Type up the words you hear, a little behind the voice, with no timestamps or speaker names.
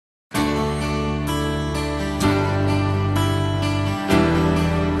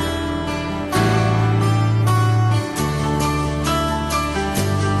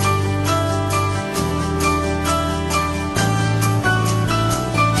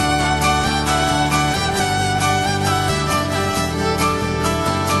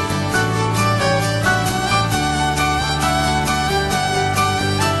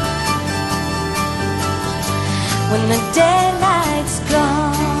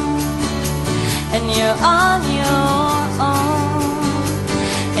you're on your own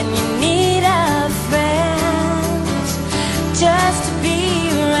and you need a friend just to be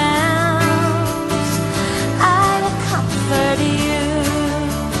around, I will comfort you.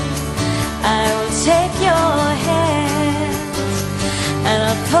 I will take your hand and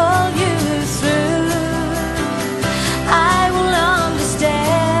I'll pull you through. I will understand,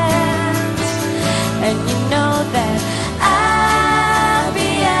 and you know that I'll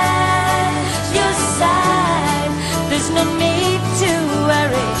be at your side. There's no need to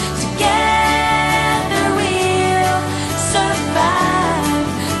worry. Together we'll survive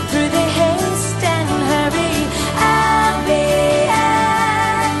through the haste and hurry. I'll be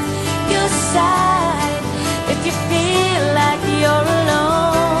at your side if you feel like you're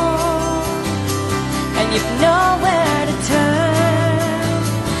alone and you've nowhere to turn.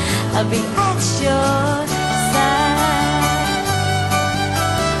 I'll be at your side.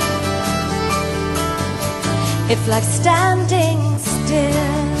 If like standing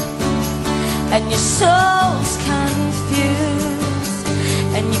still and your soul's confused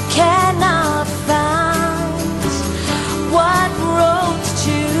and you cannot find what road to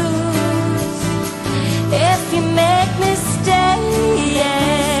choose, if you make mistakes,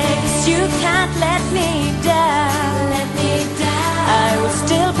 you can't let me down. I will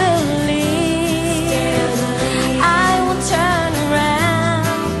still believe. I will turn around,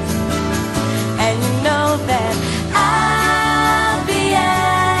 and you know that I'll be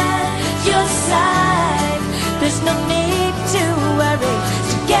at your side. There's no need to worry.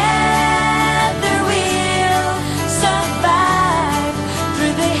 Together we'll survive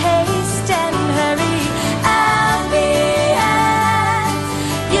through the haste and hurry. I'll be at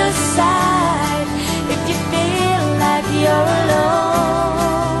your side if you feel like you're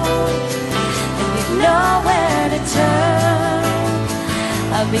alone and you've nowhere to turn.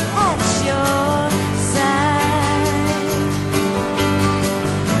 I'll be at your side.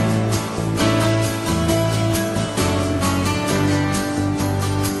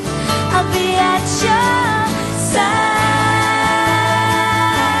 I'll be at your side.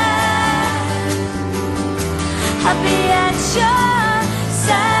 I'll be at your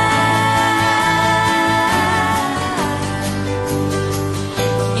side.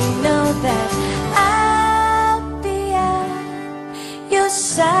 You know that I'll be at your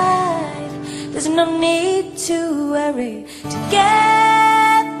side. There's no need to worry.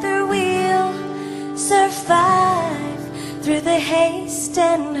 Together we'll survive through the haste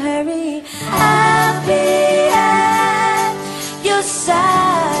and hurry. I'll be at your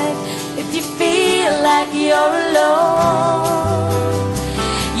side if you feel like you're alone.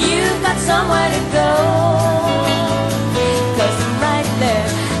 You've got somewhere to